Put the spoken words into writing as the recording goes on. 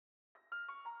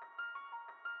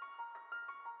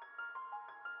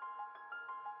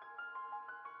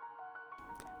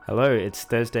Hello, it's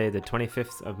Thursday the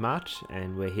 25th of March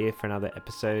and we're here for another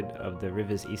episode of the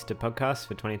Rivers Easter podcast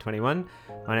for 2021.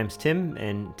 My name's Tim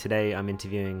and today I'm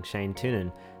interviewing Shane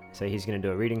Toonan. So he's going to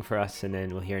do a reading for us and then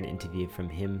we'll hear an interview from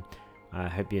him. I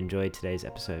hope you enjoyed today's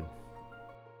episode.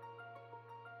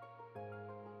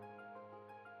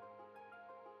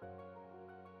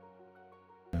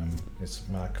 It's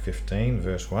Mark 15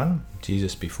 verse 1,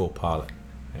 Jesus before Pilate.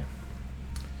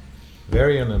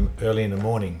 Very early in the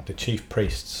morning, the chief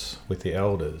priests with the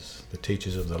elders, the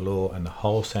teachers of the law, and the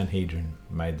whole Sanhedrin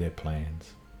made their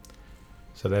plans.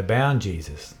 So they bound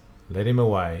Jesus, led him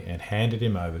away, and handed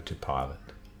him over to Pilate.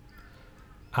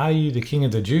 "Are you the king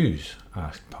of the Jews?"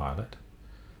 asked Pilate.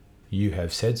 "You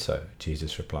have said so,"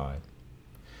 Jesus replied.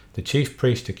 The chief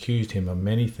priest accused him of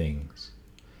many things.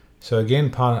 So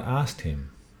again Pilate asked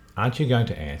him, "Aren't you going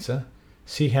to answer?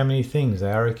 See how many things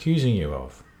they are accusing you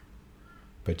of."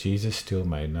 But Jesus still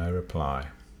made no reply,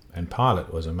 and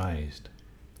Pilate was amazed.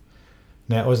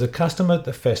 Now it was the custom at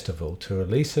the festival to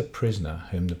release a prisoner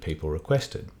whom the people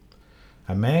requested.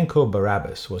 A man called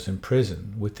Barabbas was in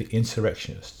prison with the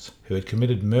insurrectionists who had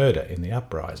committed murder in the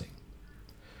uprising.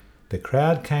 The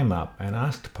crowd came up and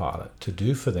asked Pilate to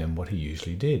do for them what he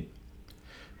usually did.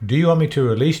 "Do you want me to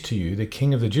release to you the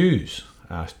king of the Jews?"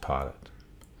 asked Pilate,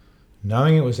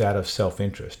 knowing it was out of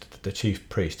self-interest that the chief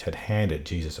priest had handed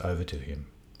Jesus over to him.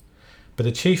 But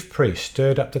the chief priest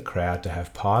stirred up the crowd to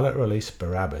have Pilate release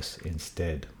Barabbas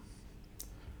instead.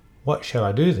 "What shall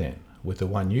I do then with the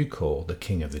one you call the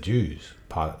king of the Jews?"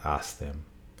 Pilate asked them.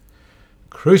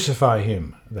 "Crucify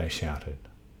him," they shouted.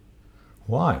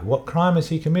 "Why, what crime has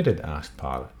he committed?" asked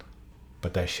Pilate.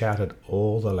 But they shouted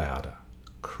all the louder,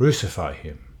 "Crucify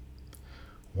him."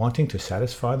 Wanting to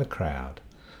satisfy the crowd,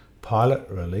 Pilate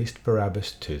released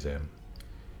Barabbas to them.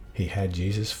 He had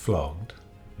Jesus flogged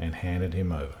and handed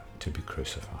him over to be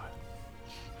crucified.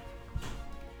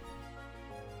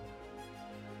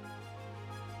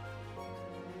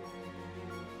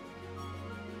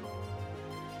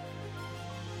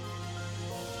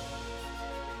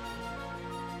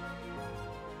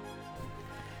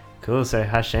 Cool, so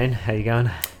hi Shane, how you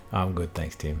going? I'm good,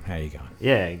 thanks Tim. How are you going?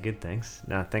 Yeah, good, thanks.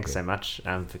 No, thanks Good. so much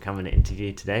for coming to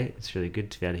interview today. It's really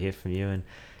good to be able to hear from you. And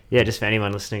yeah, just for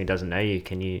anyone listening who doesn't know you,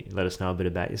 can you let us know a bit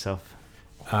about yourself?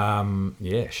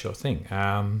 Yeah, sure thing.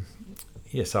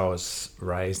 Yes, I was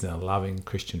raised in a loving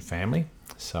Christian family,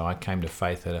 so I came to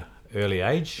faith at an early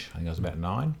age. I think I was about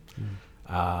 9.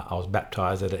 I was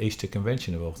baptised at an Easter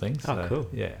convention of all things. Oh, cool.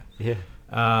 Yeah. Yeah.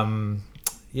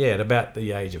 At about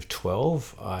the age of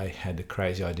 12, I had the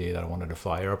crazy idea that I wanted to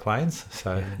fly aeroplanes,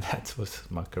 so that was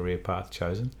my career path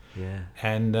chosen. Yeah.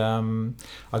 And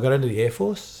I got into the Air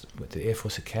Force, went to the Air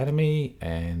Force Academy,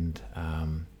 and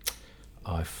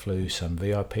I flew some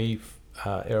VIP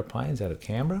aeroplanes out of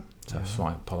Canberra, so I was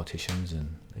flying politicians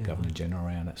and Governor General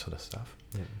around, that sort of stuff.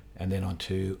 Yeah. And then on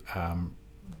to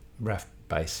RAF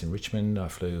base in Richmond, I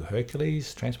flew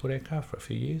Hercules transport aircraft for a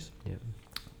few years. Yeah.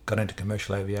 Got into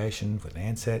commercial aviation with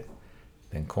Ansett,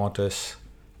 then Qantas,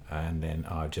 and then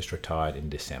I just retired in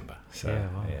December. So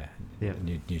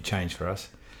new change for us.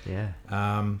 Yeah.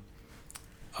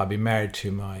 I've been married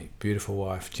to my beautiful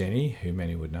wife Jenny, who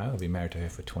many would know. I've been married to her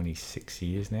for 26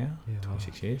 years now. Yeah, wow.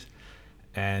 26 years,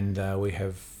 and we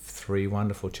have 3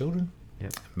 wonderful children: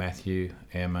 Matthew,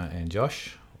 Emma, and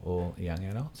Josh, all young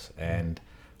adults. And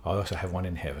I also have one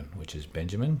in heaven, which is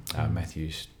Benjamin,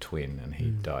 Matthew's twin, and he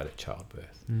died at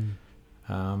childbirth.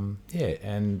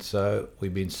 And so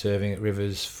we've been serving at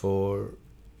Rivers for,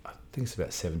 I think it's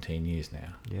about 17 years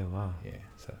now. Yeah, wow. Yeah,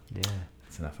 so Yeah.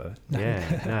 that's enough of it.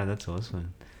 Yeah, no, that's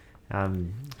awesome.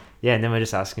 And then we're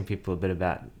just asking people a bit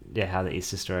about how the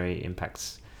Easter story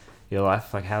impacts your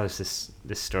life. Like, how is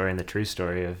this story and the true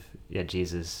story of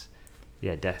Jesus,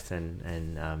 death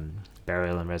and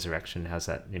burial and resurrection? How's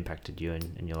that impacted you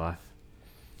in your life?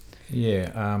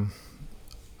 Yeah,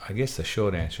 I guess the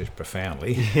short answer is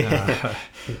profoundly.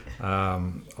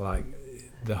 Like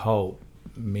the whole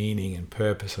meaning and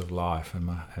purpose of life and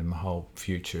my whole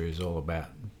future is all about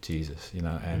Jesus,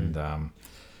 and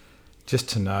just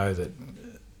to know that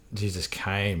Jesus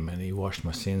came and he washed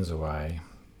my sins away,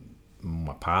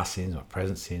 my past sins, my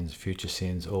present sins, future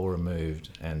sins, all removed,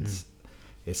 and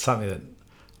it's something that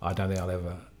I don't think I'll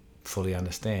ever fully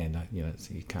understand. You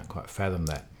can't quite fathom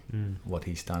that, what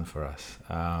he's done for us.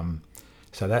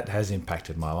 So that has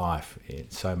impacted my life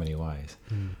in so many ways.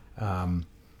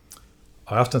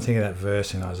 I often think of that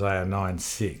verse in Isaiah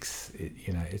 9:6.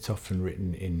 It's often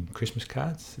written in Christmas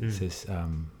cards. It says,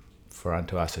 "For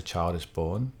unto us a child is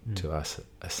born, to us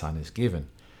a son is given."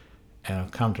 And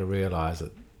I've come to realise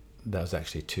that was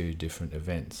actually 2 different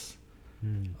events.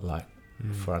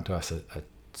 For unto us a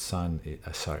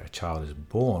a child is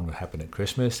born, will happen at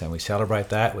Christmas, and we celebrate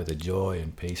that with the joy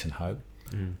and peace and hope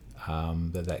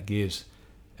that gives.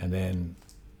 And then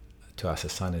to us a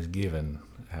son is given,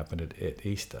 happened at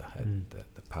Easter, at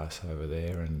the Passover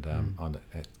there, and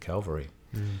at Calvary.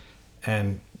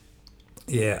 And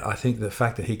yeah, I think the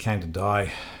fact that he came to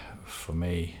die for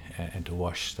me and to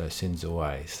wash those sins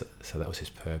away, so that was his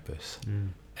purpose.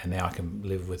 And now I can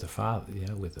live with the Father,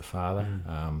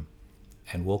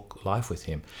 and walk life with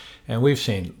him. And we've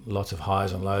seen lots of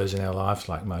highs and lows in our lives,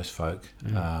 like most folk.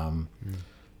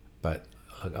 But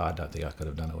look, I don't think I could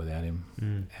have done it without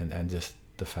him. And just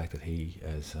the fact that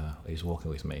he's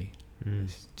walking with me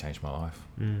has changed my life.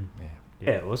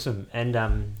 Yeah, awesome. And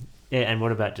and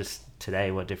what about just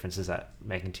today? What difference is that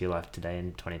making to your life today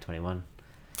in 2021?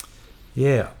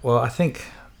 Yeah, well, I think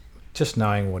just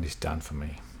knowing what he's done for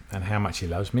me and how much he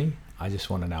loves me, I just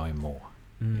want to know him more.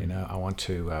 You know, I want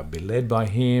to be led by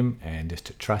him and just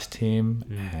to trust him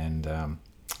and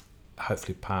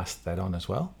hopefully pass that on as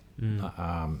well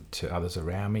to others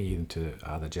around me, even to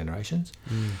other generations.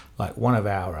 Like one of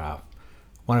our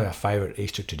favourite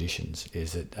Easter traditions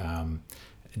is that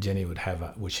Jenny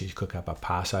she'd cook up a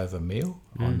Passover meal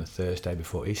on the Thursday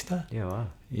before Easter. Yeah, wow.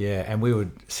 Yeah, and we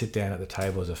would sit down at the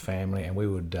table as a family, and we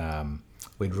would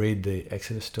we'd read the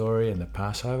Exodus story and the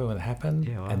Passover when it happened,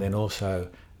 and then also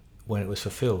when it was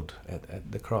fulfilled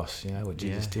at the cross, you know, what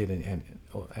Jesus did and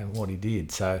what he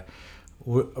did. So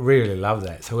we really love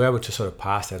that. So we're able to sort of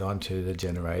pass that on to the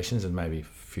generations and maybe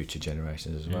future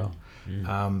generations as well.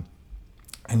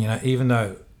 And, you know, even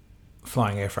though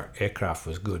flying aircraft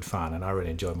was good fun and I really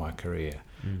enjoyed my career,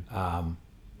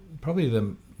 probably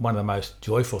one of the most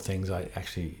joyful things I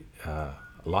actually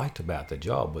liked about the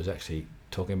job was actually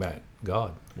talking about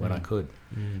God when I could.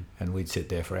 And we'd sit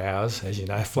there for hours, as you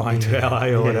know, flying to LA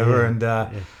or whatever,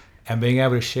 and being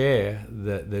able to share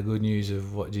the good news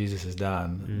of what Jesus has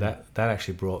done, that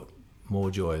actually brought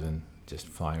more joy than just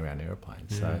flying around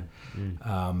airplanes. So,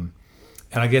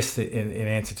 and I guess in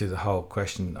answer to the whole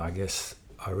question, I guess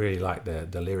I really like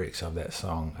the lyrics of that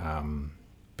song,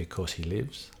 because he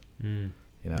lives. You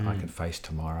know, I can face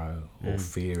tomorrow, all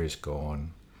fear is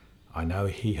gone. I know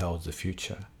he holds the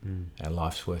future, and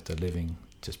life's worth the living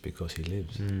just because he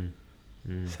lives.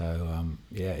 So,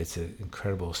 it's an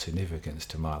incredible significance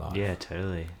to my life. Yeah,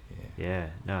 totally. Yeah.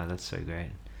 No, that's so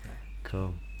great.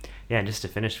 Cool. Yeah, and just to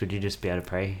finish, would you just be able to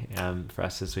pray for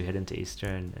us as we head into Easter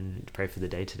and pray for the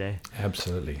day today?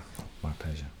 Absolutely. My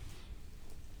pleasure.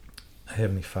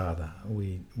 Heavenly Father,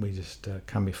 we just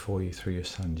come before you through your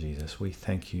Son, Jesus. We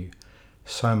thank you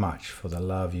so much for the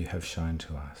love you have shown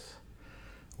to us.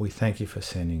 We thank you for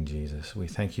sending Jesus. We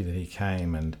thank you that he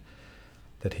came and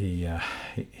that he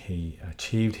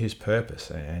achieved his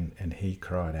purpose and he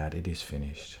cried out, "It is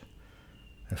finished."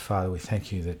 And Father, we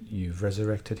thank you that you've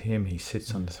resurrected him, he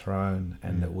sits on the throne,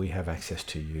 and that we have access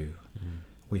to you.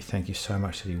 We thank you so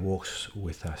much that he walks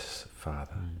with us,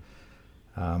 Father.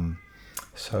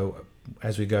 So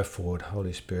as we go forward,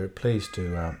 Holy Spirit, please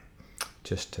do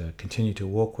just continue to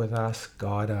walk with us,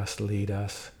 guide us, lead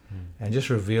us, and just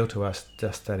reveal to us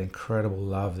just that incredible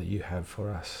love that you have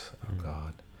for us, oh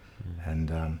God.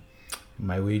 And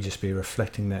may we just be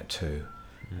reflecting that too.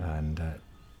 And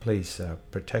please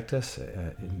protect us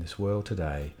in this world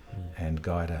today and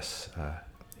guide us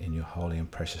in your holy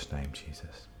and precious name,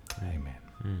 Jesus.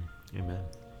 Amen. Amen.